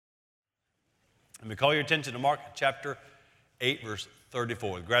Let me call your attention to Mark chapter 8, verse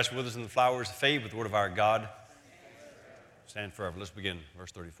 34. The grass withers and the flowers fade, but the word of our God stand forever. Let's begin,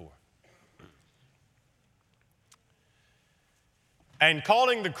 verse 34. And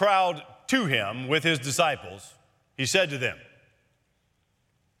calling the crowd to him with his disciples, he said to them,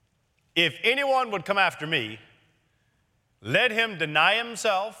 if anyone would come after me, let him deny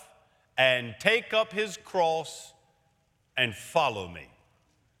himself and take up his cross and follow me.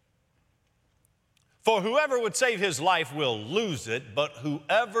 For whoever would save his life will lose it, but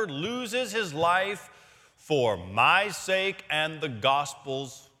whoever loses his life for my sake and the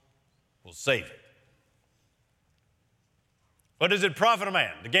gospel's will save it. What does it profit a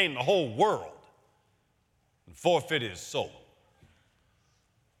man to gain the whole world and forfeit his soul?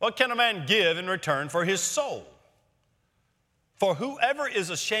 What can a man give in return for his soul? For whoever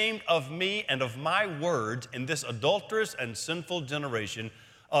is ashamed of me and of my words in this adulterous and sinful generation,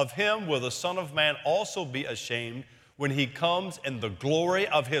 of him will the Son of Man also be ashamed when he comes in the glory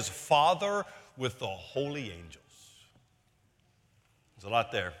of his Father with the holy angels. There's a lot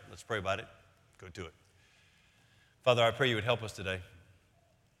there. Let's pray about it. Go to it. Father, I pray you would help us today.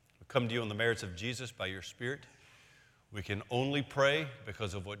 We come to you on the merits of Jesus by your Spirit. We can only pray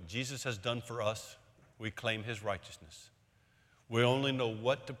because of what Jesus has done for us. We claim his righteousness. We only know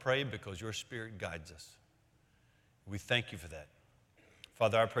what to pray because your Spirit guides us. We thank you for that.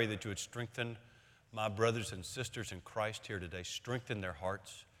 Father, I pray that you would strengthen my brothers and sisters in Christ here today. Strengthen their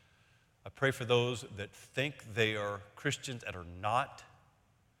hearts. I pray for those that think they are Christians and are not.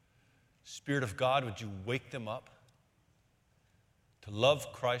 Spirit of God, would you wake them up to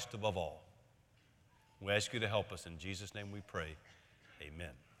love Christ above all? We ask you to help us. In Jesus' name we pray. Amen.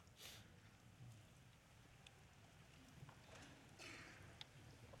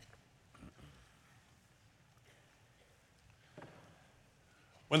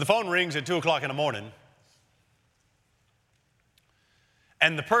 When the phone rings at 2 o'clock in the morning,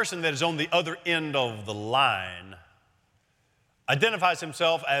 and the person that is on the other end of the line identifies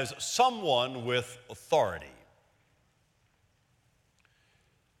himself as someone with authority,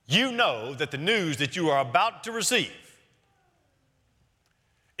 you know that the news that you are about to receive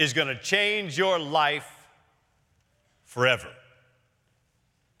is going to change your life forever.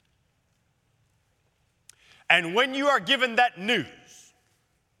 And when you are given that news,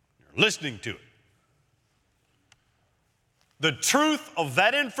 you're listening to it, the truth of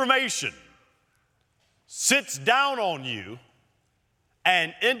that information sits down on you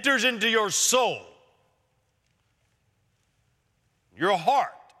and enters into your soul. Your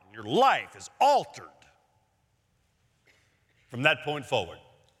heart, your life is altered from that point forward.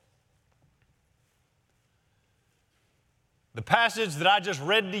 The passage that I just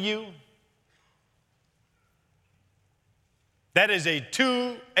read to you, that is a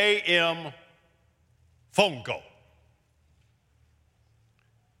 2 a.m. phone call.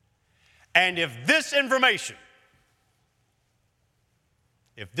 And if this information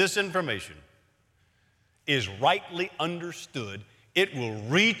is rightly understood, it will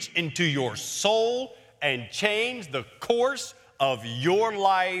reach into your soul and change the course of your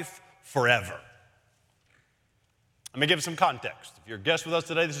life forever. Let me give some context. If you're a guest with us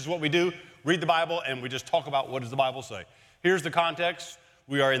today, this is what we do. Read the Bible and we just talk about what does the Bible say. Here's the context.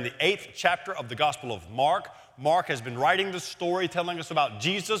 We are in the 8th chapter of the Gospel of Mark. Mark has been writing this story, telling us about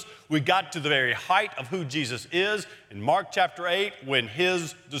Jesus. We got to the very height of who Jesus is in Mark chapter 8 when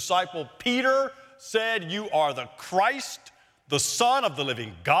his disciple Peter said, "You are the Christ, the Son of the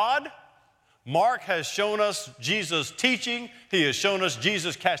living God." Mark has shown us Jesus teaching. He has shown us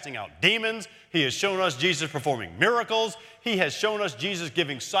Jesus casting out demons. He has shown us Jesus performing miracles. He has shown us Jesus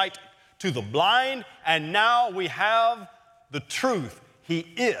giving sight to the blind. And now we have the truth. He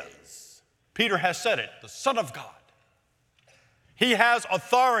is, Peter has said it, the Son of God. He has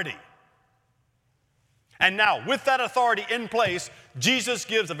authority. And now, with that authority in place, Jesus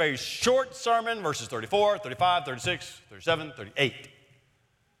gives a very short sermon, verses 34, 35, 36, 37, 38.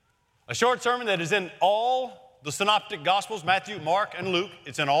 A short sermon that is in all the synoptic Gospels, Matthew, Mark, and Luke.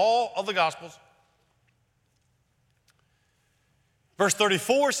 It's in all of the Gospels. Verse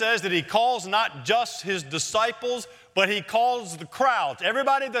 34 says that he calls not just his disciples, but he calls the crowds.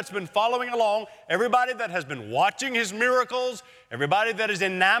 Everybody that's been following along, everybody that has been watching his miracles, everybody that is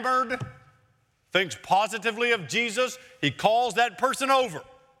enamored, thinks positively of Jesus, he calls that person over.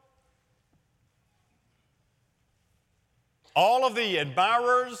 All of the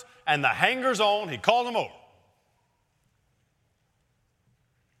admirers and the hangers-on, he calls them over.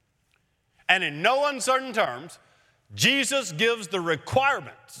 And in no uncertain terms, Jesus gives the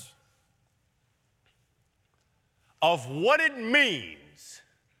requirements of what it means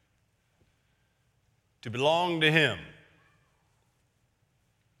to belong to Him.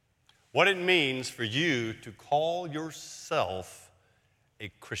 What it means for you to call yourself a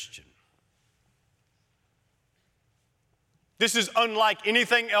Christian. This is unlike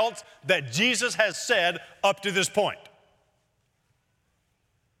anything else that Jesus has said up to this point.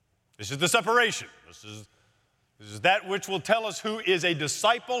 This is the separation. This is that which will tell us who is a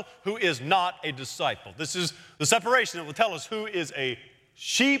disciple, who is not a disciple. This is the separation that will tell us who is a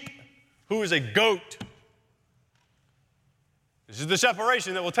sheep, who is a goat. This is the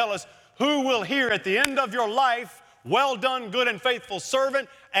separation that will tell us who will hear at the end of your life, "Well done, good and faithful servant,"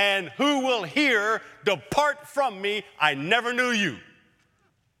 and who will hear, "Depart from me, I never knew you."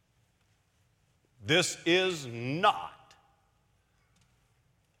 This is not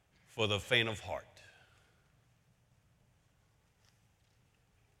for the faint of heart.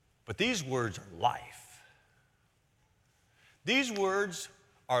 But these words are life. These words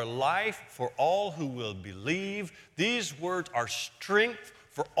are life for all who will believe. These words are strength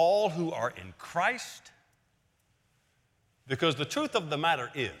for all who are in Christ. Because the truth of the matter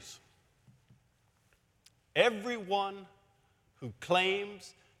is, everyone who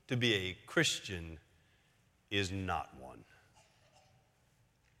claims to be a Christian is not one.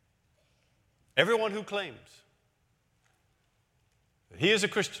 Everyone who claims that he is a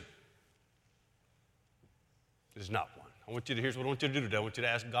Christian is not one. Here's what I want you to do today. I want you to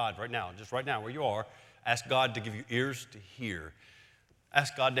ask God right now, just right now where you are, ask God to give you ears to hear.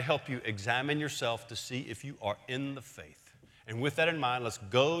 Ask God to help you examine yourself to see if you are in the faith. And with that in mind, let's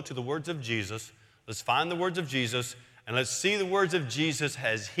go to the words of Jesus. Let's find the words of Jesus, and let's see the words of Jesus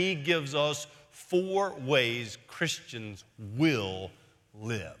as He gives us 4 ways Christians will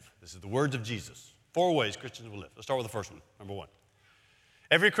live. This is the words of Jesus. 4 ways Christians will live. Let's start with the first one, number 1.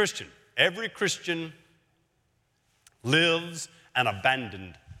 Every Christian lives an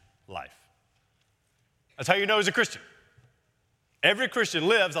abandoned life. That's how you know he's a Christian. Every Christian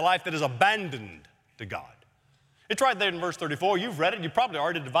lives a life that is abandoned to God. It's right there in verse 34. You've read it. You probably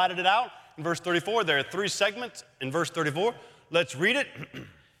already divided it out. In verse 34, there are 3 segments in verse 34. Let's read it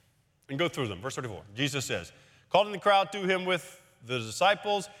and go through them. Verse 34, Jesus says, calling the crowd to Him with the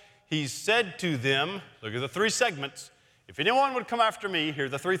disciples, He said to them, look at the 3 segments, if anyone would come after me, here are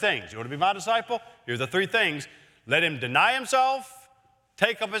the 3 things. You want to be my disciple? Here are the 3 things. Let him deny himself,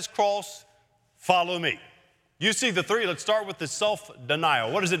 take up his cross, follow me. You see the 3. Let's start with the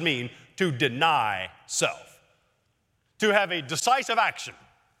self-denial. What does it mean to deny self? To have a decisive action,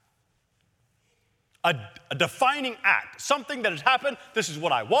 a defining act, something that has happened. This is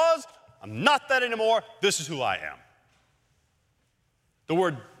what I was. I'm not that anymore. This is who I am. The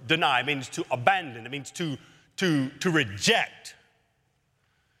word deny means to abandon. It means to reject.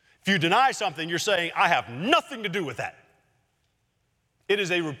 If you deny something, you're saying, I have nothing to do with that. It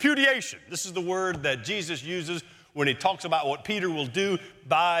is a repudiation. This is the word that Jesus uses when He talks about what Peter will do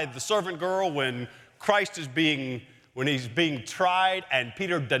by the servant girl when He's being tried and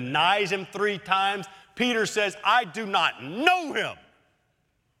Peter denies Him 3 times. Peter says, I do not know Him.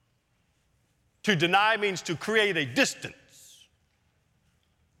 To deny means to create a distance,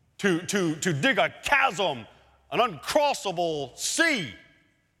 to dig a chasm, an uncrossable sea.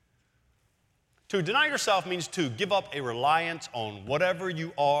 To deny yourself means to give up a reliance on whatever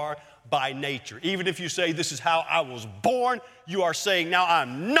you are by nature. Even if you say, this is how I was born, you are saying, now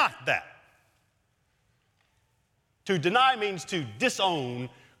I'm not that. To deny means to disown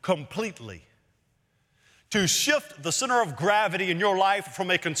completely. To shift the center of gravity in your life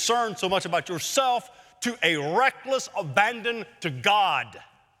from a concern so much about yourself to a reckless abandon to God.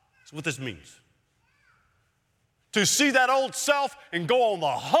 That's what this means. To see that old self and go on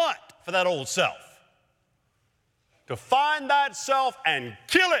the hunt for that old self. To find that self and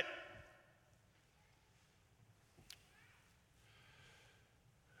kill it.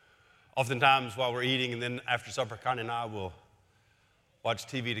 Oftentimes while we're eating and then after supper, Connie and I will watch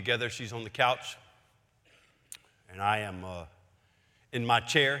TV together. She's on the couch and I am in my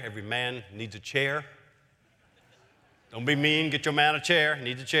chair. Every man needs a chair. Don't be mean, get your man a chair. He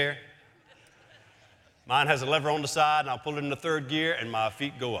needs a chair. Mine has a lever on the side, and I'll pull it into 3rd gear, and my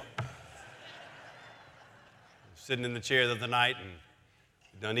feet go up. I was sitting in the chair the other night, and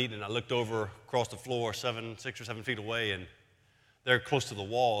done eating, and I looked over across the floor 6 or 7 feet away, and there close to the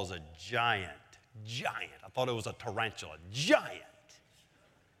wall is a giant. I thought it was a tarantula, giant.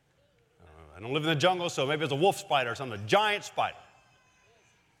 I don't live in the jungle, so maybe it's a wolf spider or something, a giant spider.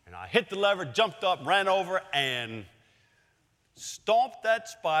 And I hit the lever, jumped up, ran over, and stomped that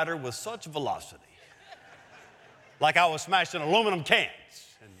spider with such velocity. Like I was smashing aluminum cans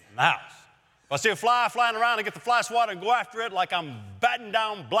in the house. If I see a fly flying around, I get the fly swatter and go after it like I'm batting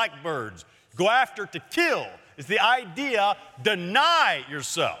down blackbirds. go after, to kill. It's the idea, deny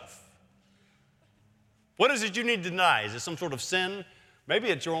yourself. What is it you need to deny? Is it some sort of sin? Maybe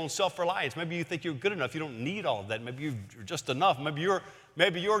it's your own self-reliance. Maybe you think you're good enough. You don't need all of that. Maybe you're just enough. Maybe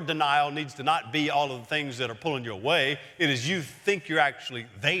your denial needs to not be all of the things that are pulling you away. It is you think you're actually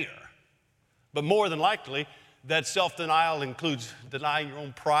there. But more than likely, that self-denial includes denying your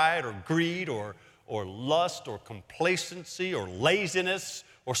own pride or greed or lust or complacency or laziness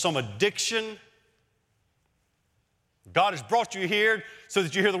or some addiction. God has brought you here so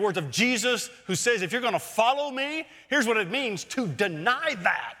that you hear the words of Jesus, who says, if you're going to follow me, here's what it means to deny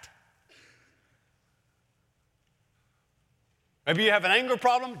that. Maybe you have an anger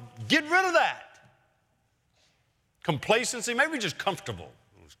problem, get rid of that. Complacency, maybe just comfortable.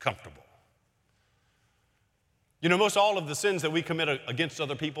 It's comfortable. You know, most all of the sins that we commit against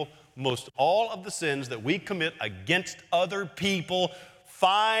other people, most all of the sins that we commit against other people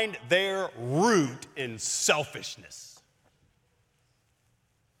find their root in selfishness.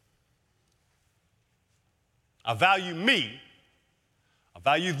 I value me. I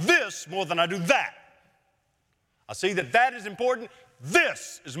value this more than I do that. I see that that is important.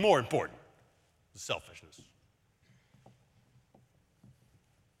 This is more important. Selfishness.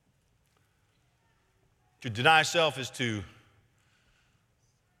 To deny self is to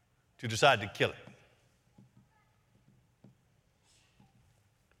decide to kill it.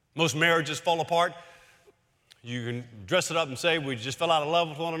 Most marriages fall apart. You can dress it up and say we just fell out of love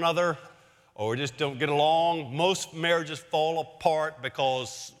with one another or we just don't get along. Most marriages fall apart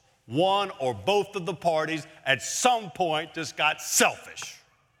because one or both of the parties at some point just got selfish.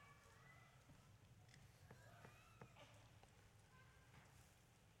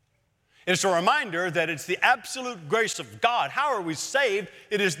 It's a reminder that it's the absolute grace of God. How are we saved?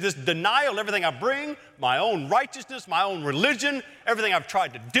 It is this denial of everything I bring, my own righteousness, my own religion, everything I've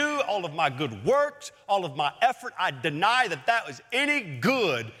tried to do, all of my good works, all of my effort. I deny that that was any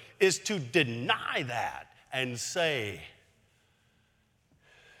good, is to deny that and say,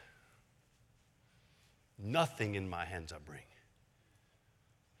 nothing in my hands I bring.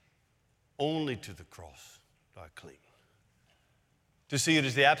 Only to the cross do I cling. To see it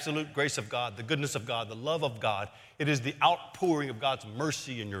as the absolute grace of God, the goodness of God, the love of God. It is the outpouring of God's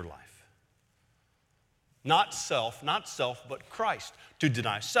mercy in your life. Not self, but Christ. To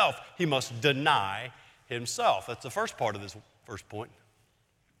deny self, he must deny himself. That's the first part of this first point.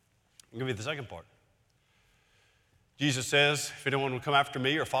 I'll give you the second part. Jesus says, if anyone will come after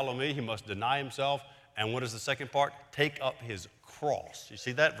me or follow me, he must deny himself. And what is the second part? Take up his cross. You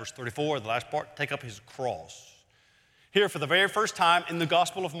see that? Verse 34, the last part, take up his cross. Here, for the very first time in the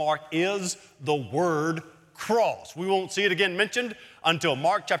Gospel of Mark, is the word cross. We won't see it again mentioned until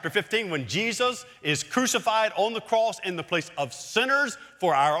Mark chapter 15, when Jesus is crucified on the cross in the place of sinners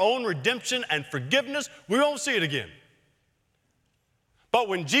for our own redemption and forgiveness. We won't see it again. But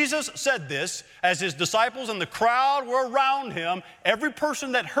when Jesus said this, as his disciples and the crowd were around him, every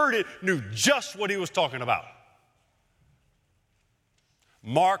person that heard it knew just what he was talking about.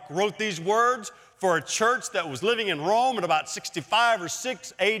 Mark wrote these words for a church that was living in Rome in about 65 or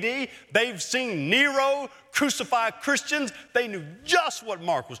 6 AD. They've seen Nero crucify Christians. They knew just what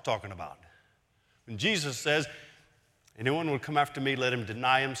Mark was talking about. When Jesus says, anyone will come after me, let him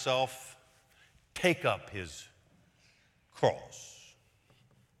deny himself, take up his cross.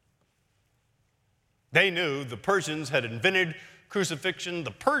 They knew the Persians had invented crucifixion.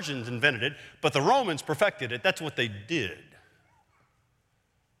 The Persians invented it, but the Romans perfected it. That's what they did.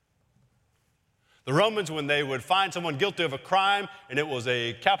 The Romans, when they would find someone guilty of a crime and it was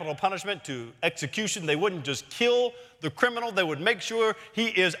a capital punishment to execution, they wouldn't just kill the criminal. They would make sure he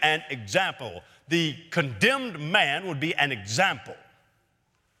is an example. The condemned man would be an example.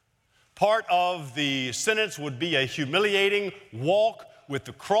 Part of the sentence would be a humiliating walk with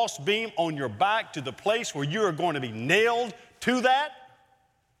the crossbeam on your back to the place where you are going to be nailed to that.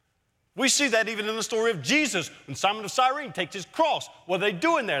 We see that even in the story of Jesus when Simon of Cyrene takes his cross. What are they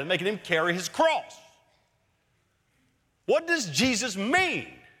doing there? They're making him carry his cross. What does Jesus mean?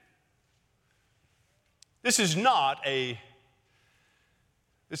 This is not a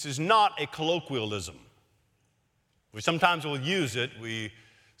colloquialism. We sometimes will use it. We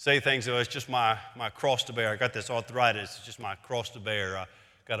say things, oh, it's just my cross to bear. I got this arthritis. It's just my cross to bear. I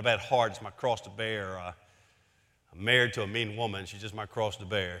got a bad heart. It's my cross to bear. I'm married to a mean woman. She's just my cross to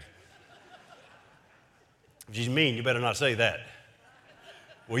bear. If she's mean, you better not say that.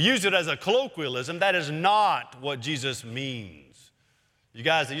 We'll use it as a colloquialism. That is not what Jesus means. You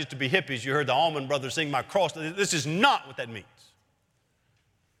guys that used to be hippies, you heard the Allman Brothers sing My Cross. This is not what that means.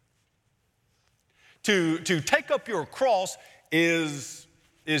 To take up your cross is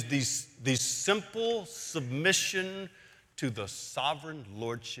is the simple submission to the sovereign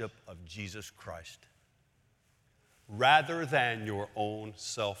lordship of Jesus Christ rather than your own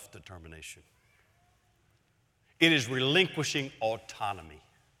self-determination. It is relinquishing autonomy.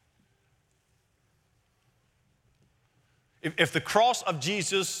 If the cross of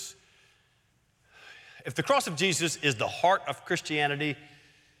Jesus is the heart of Christianity,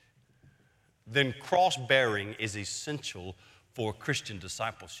 then cross-bearing is essential for Christian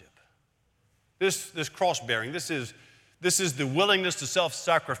discipleship. This cross-bearing, this is the willingness to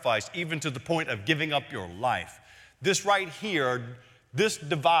self-sacrifice, even to the point of giving up your life. This right here, this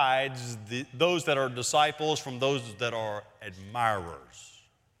divides those that are disciples from those that are admirers.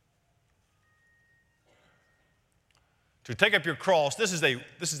 To take up your cross, this is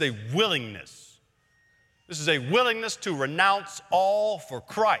a willingness. This is a willingness to renounce all for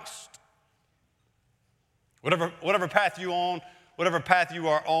Christ. Whatever path you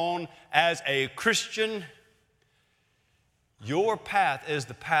are on as a Christian, your path is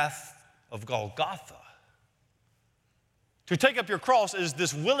the path of Golgotha. To take up your cross is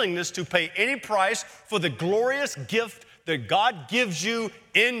this willingness to pay any price for the glorious gift that God gives you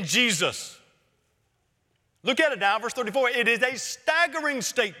in Jesus. Look at it now, verse 34. It is a staggering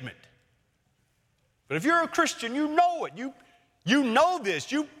statement. But if you're a Christian, you know it. You know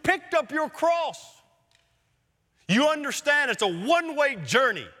this. You picked up your cross. You understand it's a one-way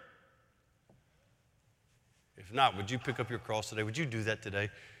journey. If not, would you pick up your cross today? Would you do that today?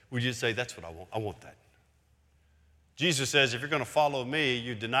 Would you say, that's what I want? I want that. Jesus says, if you're going to follow me,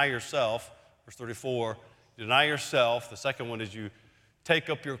 you deny yourself. Verse 34, deny yourself. The second one is you take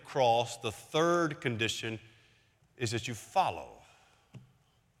up your cross. The third condition is that you follow.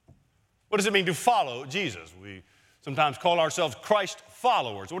 What does it mean to follow Jesus? We sometimes call ourselves Christ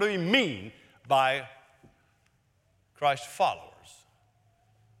followers. What do we mean by Christ followers?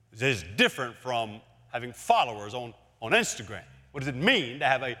 It is different from having followers on Instagram. What does it mean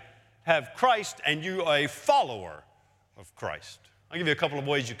to have Christ and you a follower of Christ? I'll give you a couple of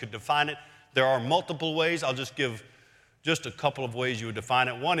ways you could define it. There are multiple ways. I'll just give just a couple of ways you would define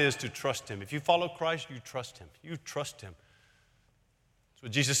it. One is to trust him. If you follow Christ, you trust him. You trust him. That's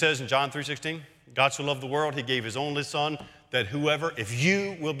what Jesus says in John 3:16. God so loved the world, he gave his only son, that if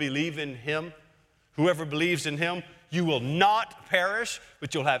you will believe in him, whoever believes in him, you will not perish,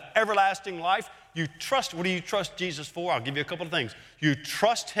 but you'll have everlasting life. You trust, what do you trust Jesus for? I'll give you a couple of things. You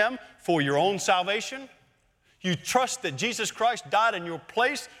trust him for your own salvation. You trust that Jesus Christ died in your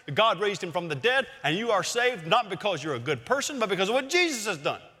place, that God raised him from the dead, and you are saved not because you're a good person, but because of what Jesus has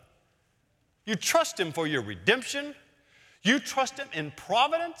done. You trust him for your redemption. You trust him in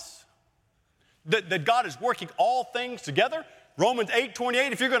providence, that God is working all things together. Romans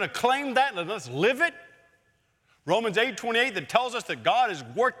 8:28, if you're going to claim that, let's live it. Romans 8:28 that tells us that God is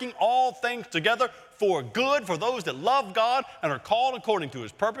working all things together for good for those that love God and are called according to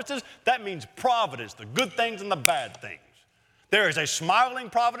his purposes. That means providence, the good things and the bad things. There is a smiling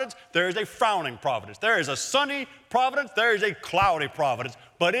providence, there is a frowning providence. There is a sunny providence, there is a cloudy providence,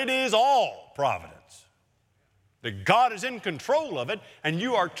 but it is all providence. That God is in control of it, and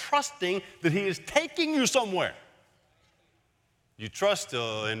you are trusting that he is taking you somewhere. You trust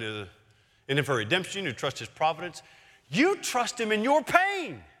in him for redemption, you trust his providence. You trust him in your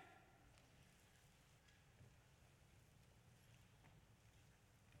pain.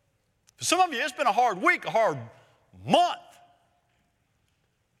 For some of you, it's been a hard week, a hard month.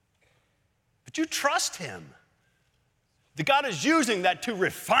 But you trust him. That God is using that to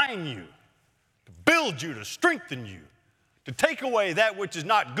refine you, to build you, to strengthen you, to take away that which is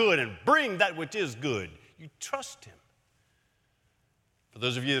not good and bring that which is good. You trust him. For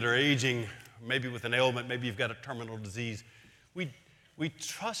those of you that are aging, maybe with an ailment, maybe you've got a terminal disease, we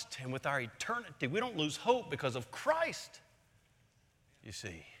trust him with our eternity. We don't lose hope because of Christ, you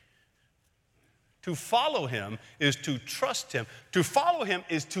see. To follow him is to trust him. To follow him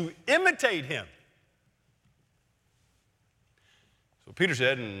is to imitate him. So Peter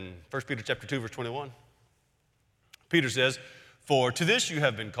said in 1 Peter chapter 2, verse 21, Peter says, for to this you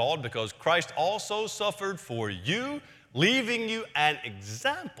have been called, because Christ also suffered for you, leaving you an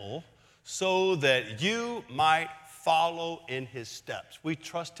example so that you might follow in his steps. We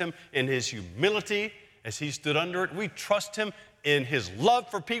trust him in his humility as he stood under it. We trust him in his love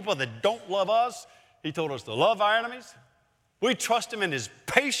for people that don't love us. He told us to love our enemies. We trust him in his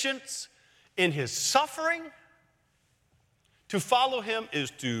patience, in his suffering. To follow him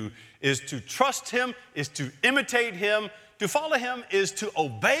is to trust him, is to imitate him. To follow him is to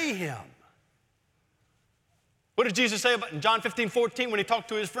obey him. What did Jesus say about in John 15:14 when he talked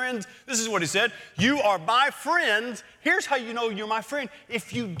to his friends? This is what he said. You are my friends. Here's how you know you're my friend.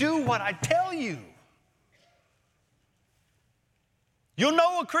 If you do what I tell you. You'll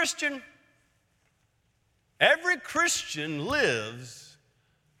know a Christian. Every Christian lives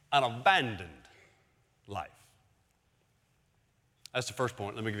an abandoned life. That's the first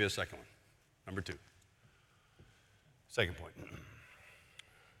point. Let me give you a second one. Number two. Second point.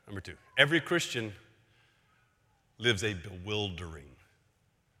 Number two. Every Christian lives a bewildering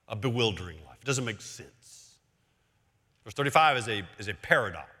life. It doesn't make sense. Verse 35 is a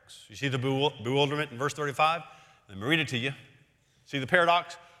paradox. You see the bewilderment in verse 35? Let me read it to you. See the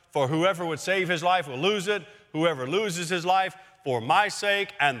paradox? For whoever would save his life will lose it. Whoever loses his life for my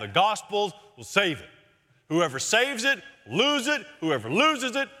sake and the gospel's will save it. Whoever saves it, lose it. Whoever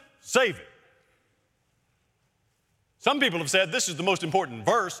loses it, save it. Some people have said this is the most important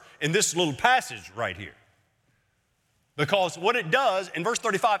verse in this little passage right here. Because what it does in verse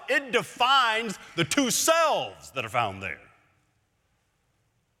 35, it defines the two selves that are found there.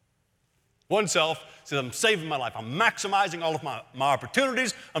 One self says, I'm saving my life. I'm maximizing all of my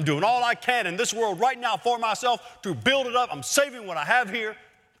opportunities. I'm doing all I can in this world right now for myself to build it up. I'm saving what I have here,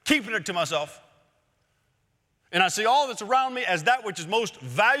 keeping it to myself. And I see all that's around me as that which is most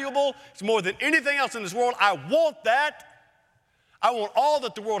valuable. It's more than anything else in this world. I want that. I want all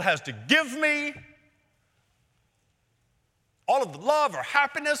that the world has to give me. All of the love or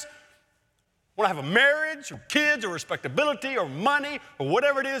happiness. When I have a marriage or kids or respectability or money or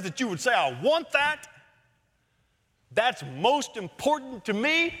whatever it is that you would say, I want that. That's most important to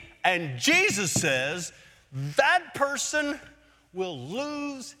me. And Jesus says that person will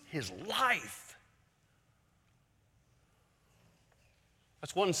lose his life.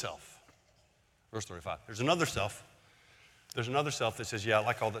 That's one self. Verse 35. There's another self. There's another self that says, yeah, I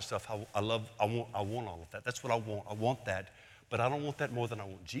like all that stuff. I want all of that. That's what I want. I want that. But I don't want that more than I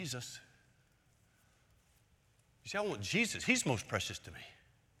want Jesus. You see, I want Jesus. He's most precious to me.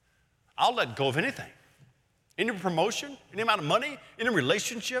 I'll let go of anything. Any promotion, any amount of money, any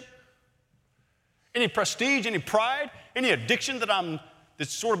relationship, any prestige, any pride, any addiction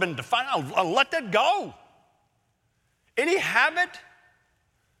that's sort of been defined, I'll let that go. Any habit.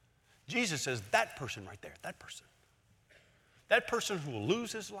 Jesus says that person right there, that person who will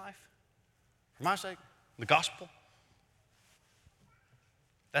lose his life for my sake, the gospel,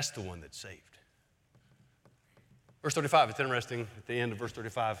 that's the one that's saved. Verse 35, it's interesting at the end of verse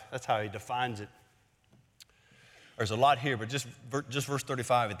 35. That's how he defines it. There's a lot here, but just verse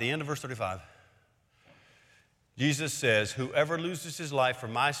 35. At the end of verse 35, Jesus says, whoever loses his life for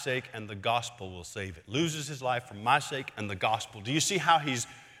my sake and the gospel will save it. Loses his life for my sake and the gospel. Do you see how he's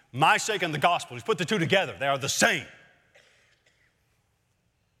my sake and the gospel? He's put the two together. They are the same.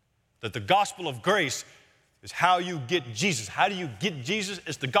 That the gospel of grace is how you get Jesus. How do you get Jesus?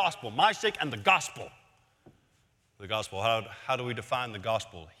 It's the gospel. My sake and the gospel. The gospel. How do we define the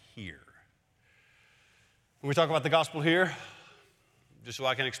gospel here? When we talk about the gospel here, just so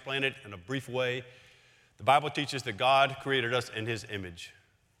I can explain it in a brief way, the Bible teaches that God created us in his image.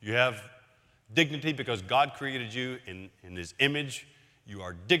 You have dignity because God created you in his image. You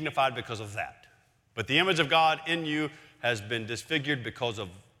are dignified because of that. But the image of God in you has been disfigured because of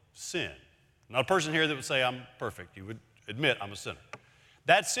sin. Not a person here that would say, I'm perfect. You would admit, I'm a sinner.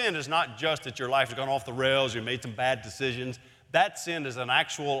 That sin is not just that your life has gone off the rails, you made some bad decisions. That sin is an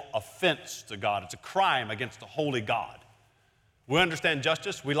actual offense to God. It's a crime against a holy God. We understand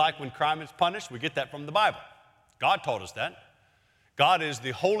justice. We like when crime is punished. We get that from the Bible. God taught us that. God is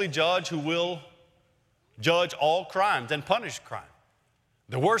the holy judge who will judge all crimes and punish crime.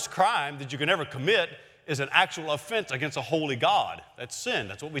 The worst crime that you can ever commit is an actual offense against a holy God. That's sin.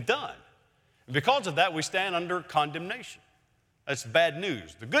 That's what we've done. And because of that, we stand under condemnation. That's bad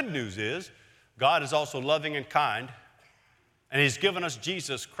news. The good news is God is also loving and kind, and he's given us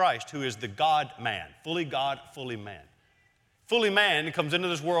Jesus Christ, who is the God-man, fully God, fully man. Fully man, he comes into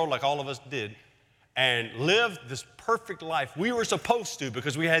this world like all of us did and lived this perfect life we were supposed to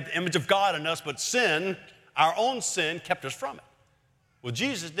because we had the image of God in us, but sin, our own sin, kept us from it. Well,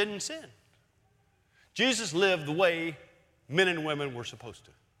 Jesus didn't sin. Jesus lived the way men and women were supposed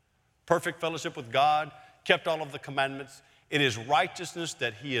to. Perfect fellowship with God, kept all of the commandments. It is righteousness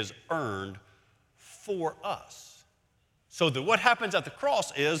that he has earned for us. So that what happens at the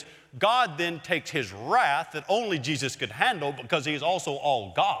cross is God then takes his wrath that only Jesus could handle because he is also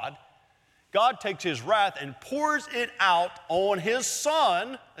all God. God takes his wrath and pours it out on his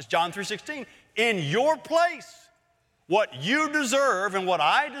son, that's John 3:16, in your place. What you deserve and what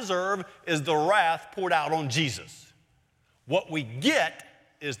I deserve is the wrath poured out on Jesus. What we get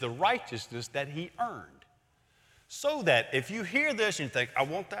is the righteousness that he earned. So that if you hear this and you think, I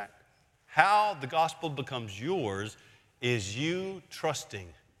want that, how the gospel becomes yours is you trusting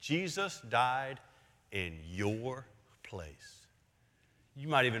Jesus died in your place. You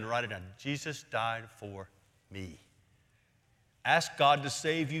might even write it down. Jesus died for me. Ask God to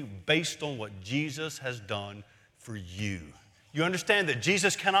save you based on what Jesus has done for you. You understand that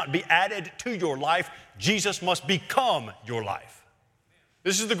Jesus cannot be added to your life. Jesus must become your life.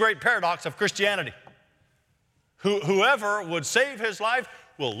 This is the great paradox of Christianity. Whoever would save his life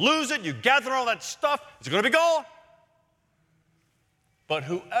will lose it. You gather all that stuff, it's going to be gone. But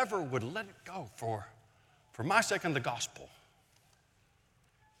whoever would let it go for my sake and the gospel,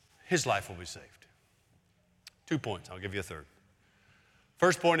 his life will be saved. 2 points. I'll give you a third.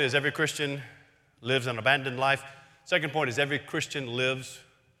 First point is every Christian lives an abandoned life. Second point is every Christian lives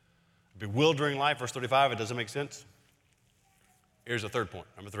a bewildering life. Verse 35, it doesn't make sense. Here's the third point,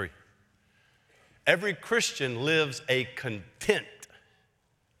 number 3. Every Christian lives a content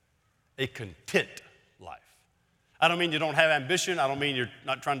life. I don't mean you don't have ambition. I don't mean you're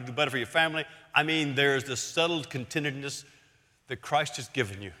not trying to do better for your family. I mean there's this settled contentedness that Christ has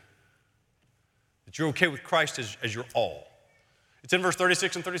given you. That you're okay with Christ as your all. It's in verse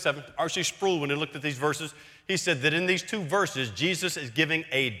 36 and 37. R.C. Sproul, when he looked at these verses, he said that in these 2 verses, Jesus is giving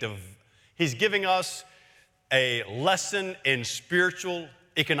he's giving us a lesson in spiritual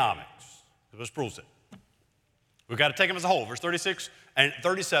economics. That's what Sproul said. We've got to take them as a whole, verse 36 and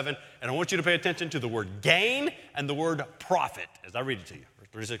 37, and I want you to pay attention to the word gain and the word profit as I read it to you, verse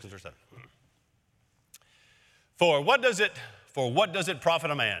 36 and 37. For what does it profit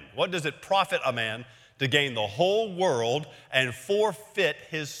a man? What does it profit a man to gain the whole world and forfeit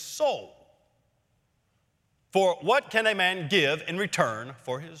his soul? For what can a man give in return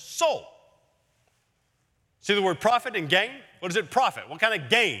for his soul? See the word profit and gain? What does it profit? What kind of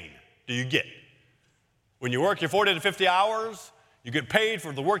gain do you get? When you work your 40 to 50 hours, you get paid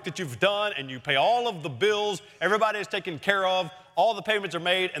for the work that you've done and you pay all of the bills, everybody is taken care of, all the payments are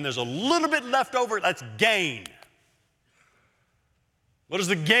made, and there's a little bit left over, that's gain. What is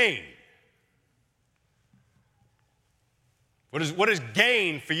the gain? What is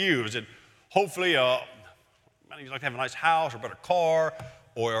gain for you? Is it hopefully you'd like to have a nice house or a better car,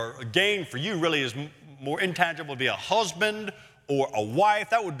 or a gain for you really is more intangible, would be a husband or a wife.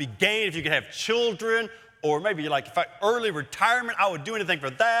 That would be gain if you could have children, or maybe like if early retirement, I would do anything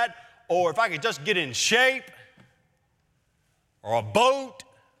for that, or if I could just get in shape, or a boat.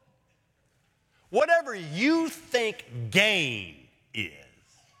 Whatever you think gain is.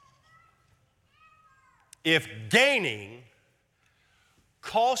 If gaining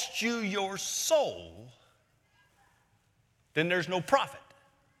costs you your soul, then there's no profit.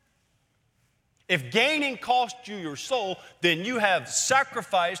 If gaining costs you your soul, then you have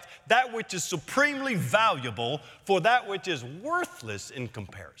sacrificed that which is supremely valuable for that which is worthless in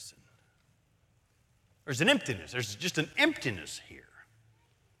comparison. There's an emptiness. There's just an emptiness here.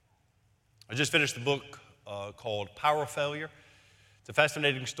 I just finished the book called Power Failure. It's a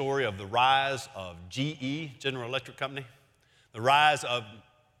fascinating story of the rise of GE, General Electric Company, the rise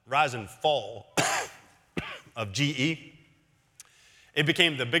and fall of GE. It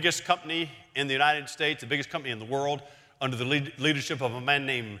became the biggest company in the United States, the biggest company in the world, under the leadership of a man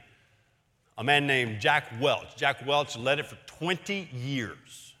named Jack Welch. Jack Welch led it for 20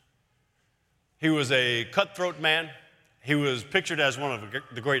 years. He was a cutthroat man. He was pictured as one of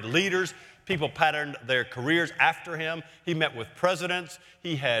the great leaders. People patterned their careers after him. He met with presidents.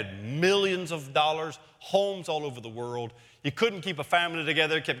 He had millions of dollars, homes all over the world. He couldn't keep a family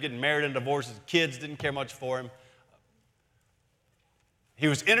together, kept getting married and divorced. His kids didn't care much for him. He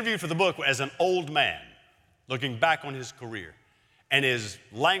was interviewed for the book as an old man, looking back on his career. And his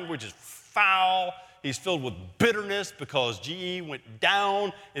language is foul. He's filled with bitterness because GE went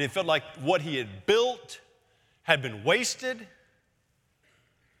down, and it felt like what he had built had been wasted.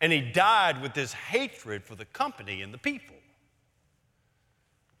 And he died with this hatred for the company and the people.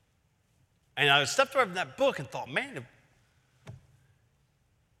 And I stepped away from that book and thought, man,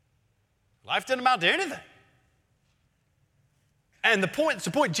 life didn't amount to anything. And it's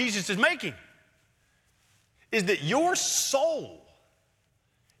the point Jesus is making, is that your soul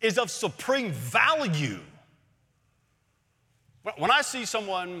is of supreme value. When I see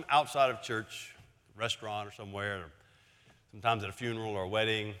someone outside of church, a restaurant or somewhere, or sometimes at a funeral or a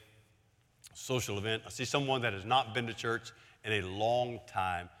wedding, a social event, I see someone that has not been to church in a long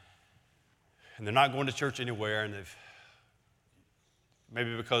time, and they're not going to church anywhere, and they've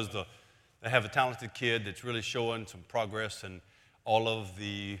maybe because they have a talented kid that's really showing some progress, and all of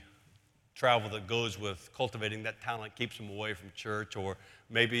the travel that goes with cultivating that talent keeps them away from church, or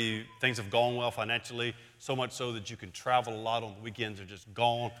maybe things have gone well financially, so much so that you can travel a lot on the weekends are just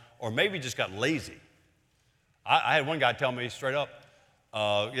gone, or maybe just got lazy. I had one guy tell me straight up,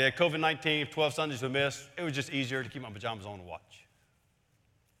 COVID-19, 12 Sundays we missed, it was just easier to keep my pajamas on and watch.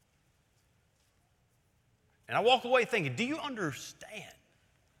 And I walk away thinking, do you understand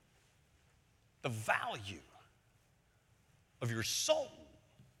the value of your soul?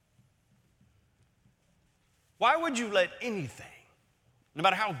 Why would you let anything, no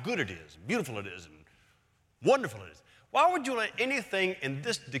matter how good it is, beautiful it is, and wonderful it is, why would you let anything in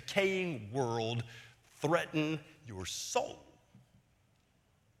this decaying world threaten your soul?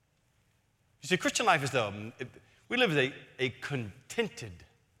 You see, Christian life is we live as a contented.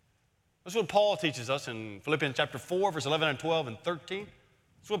 That's what Paul teaches us in Philippians chapter 4, verse 11 and 12 and 13.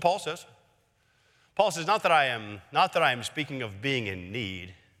 That's what Paul says. Paul says, not that I am speaking of being in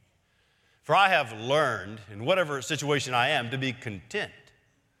need, for I have learned in whatever situation I am to be content.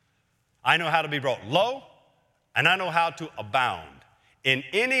 I know how to be brought low, and I know how to abound. In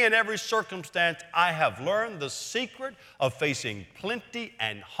any and every circumstance, I have learned the secret of facing plenty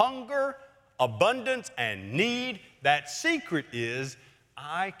and hunger, abundance and need. That secret is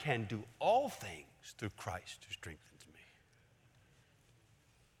I can do all things through Christ who strengthens me.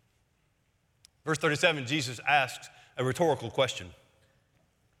 Verse 37, Jesus asks a rhetorical question.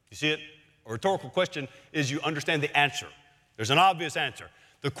 You see it? A rhetorical question is you understand the answer. There's an obvious answer.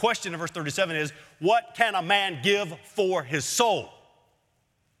 The question in verse 37 is, what can a man give for his soul?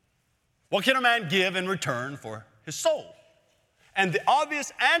 What can a man give in return for his soul? And the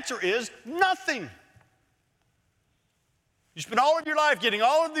obvious answer is nothing. You spend all of your life getting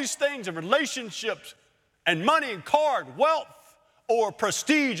all of these things and relationships and money and cars, wealth, or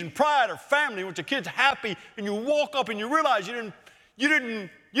prestige and pride or family, with your kids happy, and you walk up and you realize you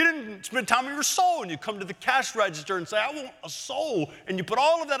didn't spend time with your soul, and you come to the cash register and say, I want a soul, and you put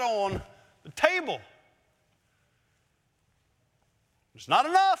all of that on the table. It's not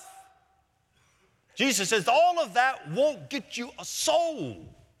enough. Jesus says all of that won't get you a soul.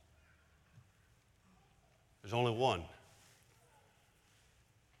 There's only one.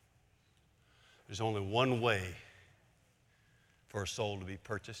 There's only one way for a soul to be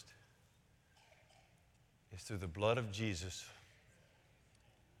purchased. It's through the blood of Jesus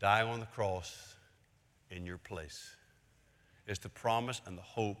dying on the cross in your place. It's the promise and the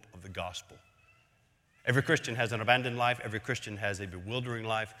hope of the gospel. Every Christian has an abandoned life. Every Christian has a bewildering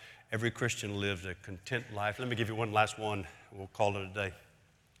life. Every Christian lives a content life. Let me give you one last one. We'll call it a day.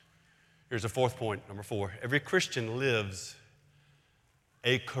 Here's the fourth point, number 4. Every Christian lives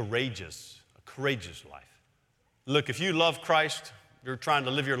a courageous life. Look, if you love Christ, you're trying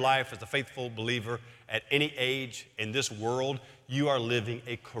to live your life as a faithful believer at any age in this world, you are living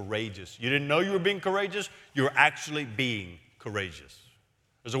a courageous. You didn't know you were being courageous, you're actually being courageous.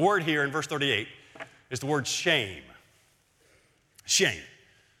 There's a word here in verse 38. It's the word shame. Shame.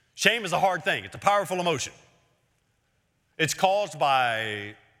 Shame is a hard thing. It's a powerful emotion. It's caused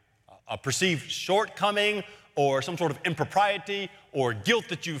by a perceived shortcoming or some sort of impropriety or guilt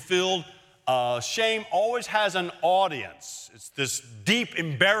that you feel. Shame always has an audience. It's this deep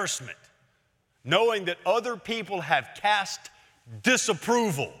embarrassment, knowing that other people have cast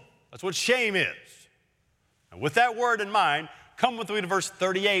disapproval. That's what shame is. And with that word in mind, come with me to verse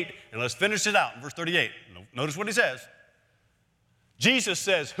 38, and let's finish it out in verse 38. Notice what he says. Jesus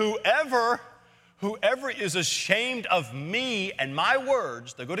says, whoever is ashamed of me and my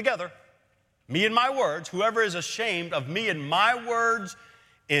words, they go together, me and my words, whoever is ashamed of me and my words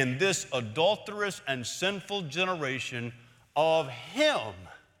in this adulterous and sinful generation, of him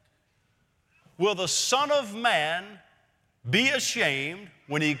will the Son of Man be ashamed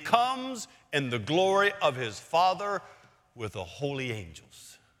when he comes in the glory of his Father with the holy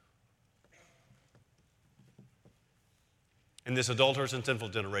angels. In this adulterous and sinful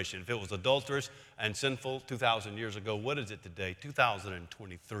generation, if it was adulterous and sinful 2,000 years ago, what is it today?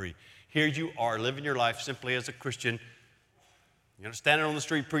 2023. Here you are living your life simply as a Christian. You're not standing on the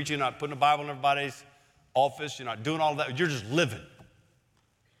street preaching, you're not putting a Bible in everybody's office, you're not doing all of that. You're just living.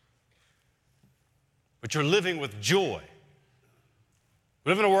 But you're living with joy.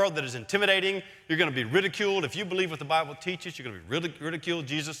 We live in a world that is intimidating. You're going to be ridiculed. If you believe what the Bible teaches, you're going to be ridiculed.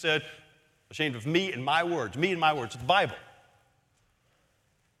 Jesus said, ashamed of me and my words. Me and my words. It's the Bible.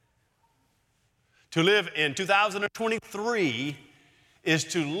 To live in 2023 is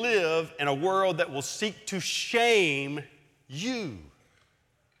to live in a world that will seek to shame you.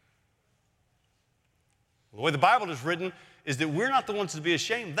 The way the Bible is written is that we're not the ones to be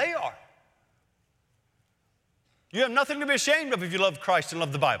ashamed. They are. You have nothing to be ashamed of if you love Christ and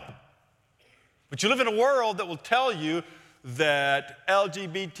love the Bible. But you live in a world that will tell you that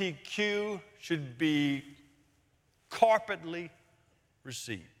LGBTQ should be corporately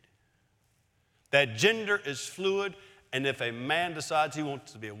received, that gender is fluid, and if a man decides he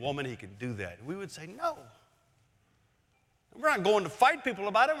wants to be a woman, he can do that. And we would say, no. We're not going to fight people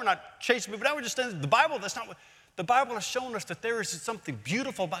about it. We're not chasing people down. We're just saying the Bible, that's not what. The Bible has shown us that there is something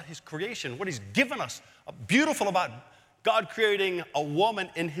beautiful about his creation, what he's given us, beautiful about God creating a woman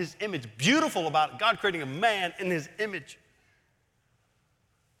in his image, beautiful about God creating a man in his image.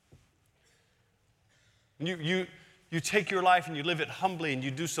 You take your life and you live it humbly, and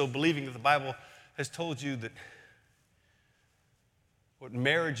you do so believing that the Bible has told you that what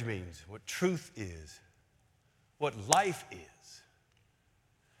marriage means, what truth is, what life is.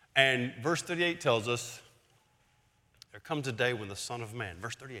 And verse 38 tells us, there comes a day when the Son of Man,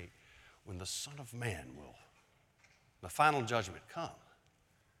 verse 38, when the Son of Man will, the final judgment come.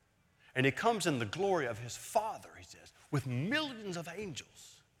 And he comes in the glory of his Father, he says, with millions of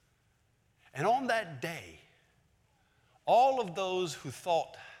angels. And on that day, all of those who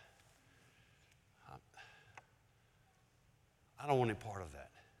thought, I don't want any part of that.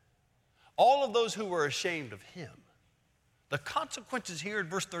 All of those who were ashamed of him. The consequences here in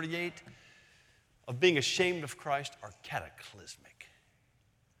verse 38 of being ashamed of Christ are cataclysmic.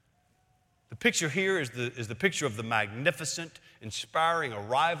 The picture here is the picture of the magnificent, inspiring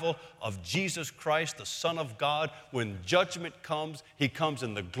arrival of Jesus Christ, the Son of God. When judgment comes, he comes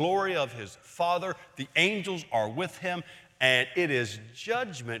in the glory of his Father. The angels are with him, and it is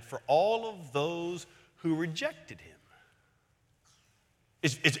judgment for all of those who rejected him.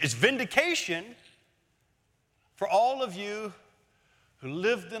 It's vindication for all of you who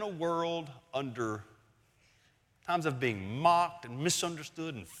lived in a world under times of being mocked and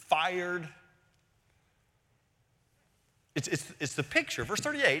misunderstood and fired. It's the picture, verse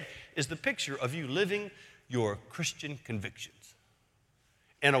 38 is the picture of you living your Christian convictions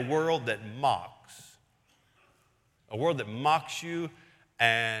in a world that mocks you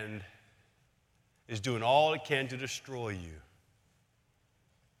and is doing all it can to destroy you.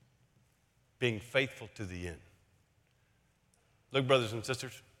 Being faithful to the end. Look, brothers and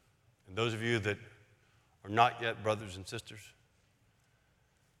sisters, and those of you that are not yet brothers and sisters,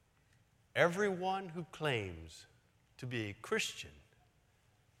 everyone who claims to be a Christian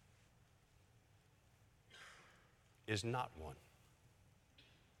is not one.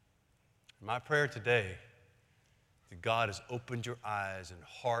 My prayer today is that God has opened your eyes and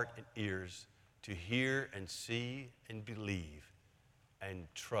heart and ears to hear and see and believe and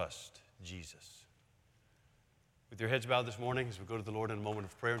trust Jesus. With your heads bowed this morning, as we go to the Lord in a moment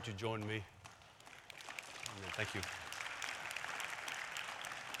of prayer, would you join me? Amen. Thank you.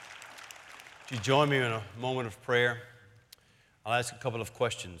 Would you join me in a moment of prayer? I'll ask a couple of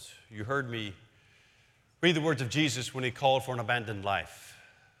questions. You heard me read the words of Jesus when he called for an abandoned life.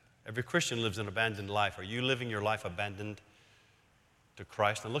 Every Christian lives an abandoned life. Are you living your life abandoned to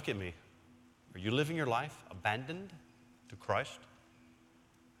Christ? Now look at me. Are you living your life abandoned to Christ?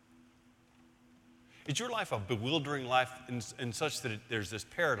 Is your life a bewildering life in such that there's this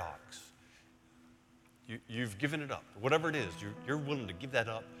paradox? You've given it up. Whatever it is, you're willing to give that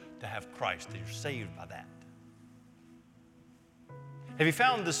up to have Christ, that you're saved by that. Have you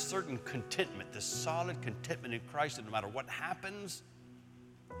found this certain contentment, this solid contentment in Christ that no matter what happens,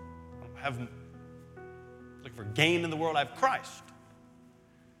 I don't look for gain in the world, I have Christ?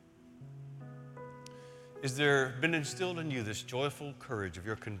 Is there been instilled in you this joyful courage of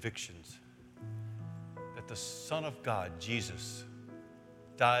your convictions that the Son of God, Jesus,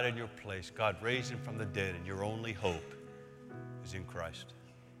 died in your place, God raised him from the dead, and your only hope is in Christ?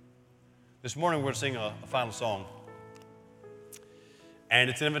 This morning we're going to sing a final song. And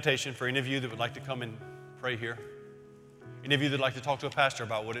it's an invitation for any of you that would like to come and pray here. Any of you that would like to talk to a pastor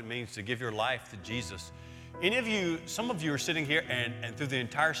about what it means to give your life to Jesus. Any of you, some of you are sitting here and through the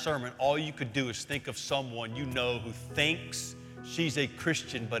entire sermon, all you could do is think of someone you know who thinks she's a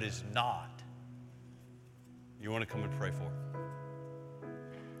Christian but is not. You want to come and pray for.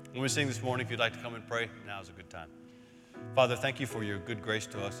 When we sing this morning, if you'd like to come and pray, now's a good time. Father, thank you for your good grace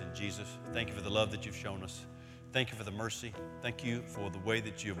to us in Jesus. Thank you for the love that you've shown us. Thank you for the mercy. Thank you for the way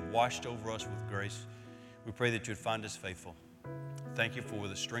that you have washed over us with grace. We pray that you'd find us faithful. Thank you for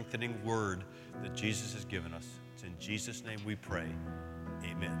the strengthening word that Jesus has given us. It's in Jesus' name we pray.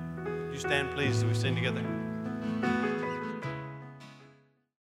 Amen. You stand, please, as we sing together.